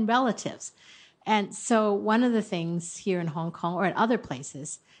told, and relatives. And so one of the things here in Hong Kong or at other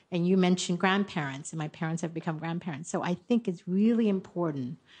places, and you mentioned grandparents, and my parents have become grandparents. So I think it's really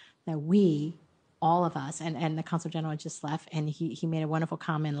important that we, all of us, and the Consul General just left, and he made a wonderful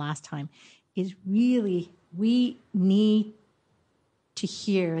comment last time, is really, we need to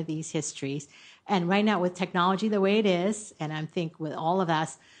hear these histories. And right now with technology the way it is, and I think with all of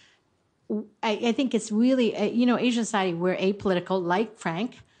us, I think it's really, Asian society, we're apolitical, like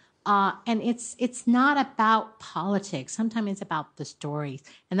Frank, and it's not about politics. Sometimes it's about the stories.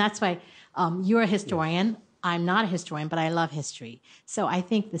 And that's why you're a historian. Yes. I'm not a historian, but I love history. So I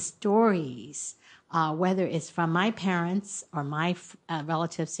think the stories, whether it's from my parents or my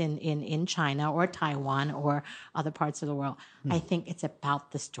relatives in China or Taiwan or other parts of the world, I think it's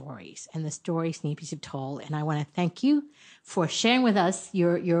about the stories, and the stories need to be told. And I want to thank you for sharing with us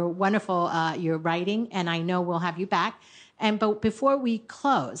your wonderful your writing, and I know we'll have you back. But before we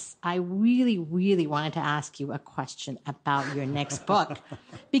close, I really, really wanted to ask you a question about your next book,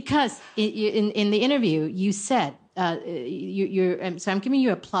 because in the interview you said. So I'm giving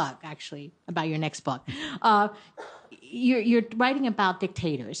you a plug, actually, about your next book. You're writing about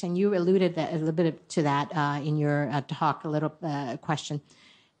dictators, and you alluded a little bit to that in your talk, a little question.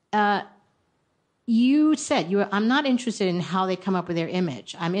 You said, I'm not interested in how they come up with their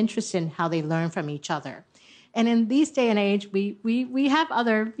image. I'm interested in how they learn from each other. And in these day and age, we have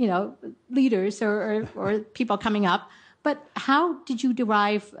other, leaders or people coming up. But how did you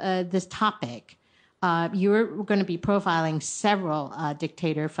derive this topic? You're going to be profiling several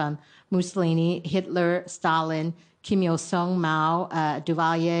dictators from Mussolini, Hitler, Stalin, Kim Il-sung, Mao,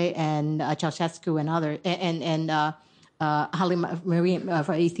 Duvalier, and Ceausescu, and others, and Haile Mariam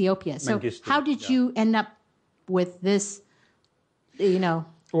from Ethiopia. So Mengistu, how did you end up with this,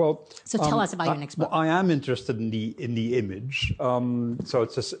 Well, so tell us about your next book. Well, I am interested in the image. So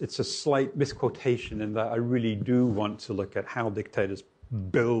it's a slight misquotation in that I really do want to look at how dictators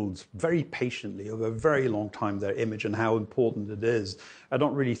build very patiently over a very long time their image and how important it is. I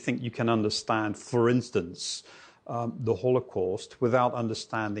don't really think you can understand, for instance, the Holocaust without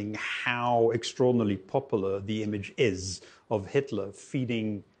understanding how extraordinarily popular the image is of Hitler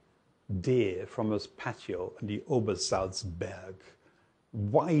feeding deer from his patio in the Obersalzberg.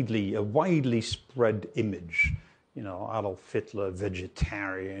 widely spread image. You know, Adolf Hitler,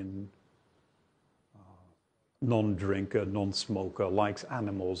 vegetarian, non-drinker, non-smoker, likes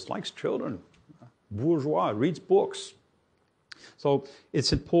animals, likes children, bourgeois, reads books. So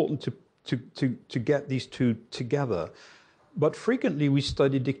it's important to get these two together. But frequently we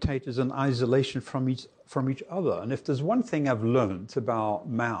study dictators in isolation from each other. And if there's one thing I've learned about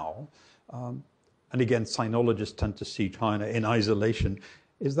Mao, and again, sinologists tend to see China in isolation,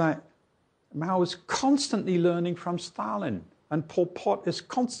 is that Mao is constantly learning from Stalin, and Pol Pot is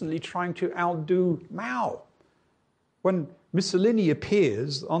constantly trying to outdo Mao. When Mussolini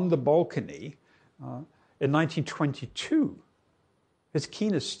appears on the balcony in 1922, his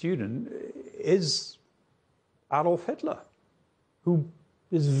keenest student is Adolf Hitler, who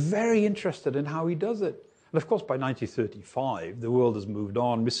is very interested in how he does it. And of course, by 1935, the world has moved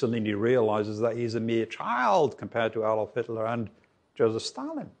on. Mussolini realizes that he's a mere child compared to Adolf Hitler and Joseph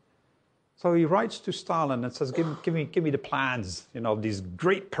Stalin. So he writes to Stalin and says, give me the plans, you know, these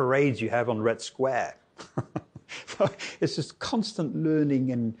great parades you have on Red Square. So it's just constant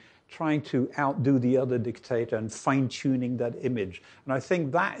learning and trying to outdo the other dictator and fine-tuning that image. And I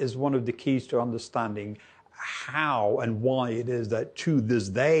think that is one of the keys to understanding how and why it is that to this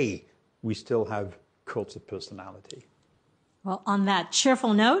day we still have cults of personality. Well, on that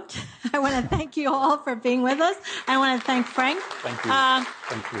cheerful note, I want to thank you all for being with us. I want to thank Frank. Thank you.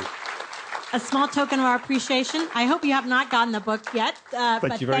 Thank you. A small token of our appreciation. I hope you have not gotten the book yet.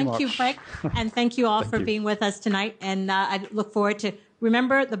 Thank you very much. Thank you, Frank. And thank you all for being with us tonight. And I look forward to,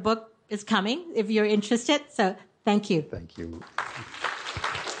 remember, the book is coming if you're interested. So thank you. Thank you.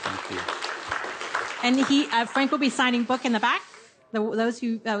 Thank you. And Frank will be signing book in the back, those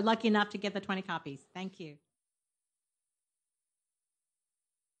who are lucky enough to get the 20 copies. Thank you.